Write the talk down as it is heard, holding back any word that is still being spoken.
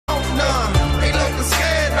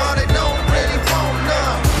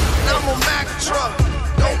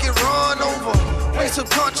Some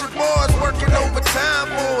country boys working overtime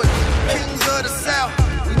for it. Kings of the South,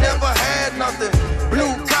 we never had nothing.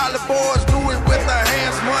 Blue collar boys do it with their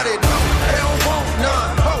hands muddy. No, they don't want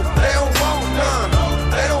none. Oh, they don't want none.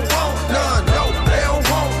 They don't want none. No, they don't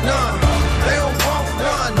want none. They don't want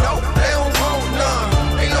none. No, they don't want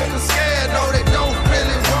none. They looking scared. No, they don't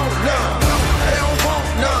really want none. They don't want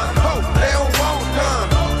none. Oh, they don't want none.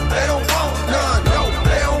 They don't want none. No,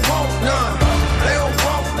 they don't want none. They don't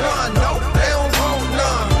want none. No, they don't want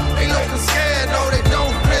none. They looking scared. No, they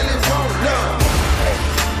don't really want none.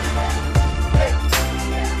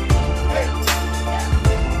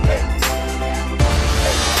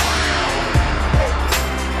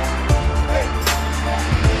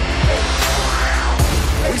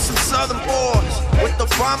 We some southern boys with the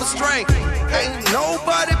farmer strength. Ain't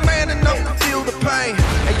nobody man enough to feel the pain.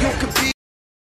 And you can be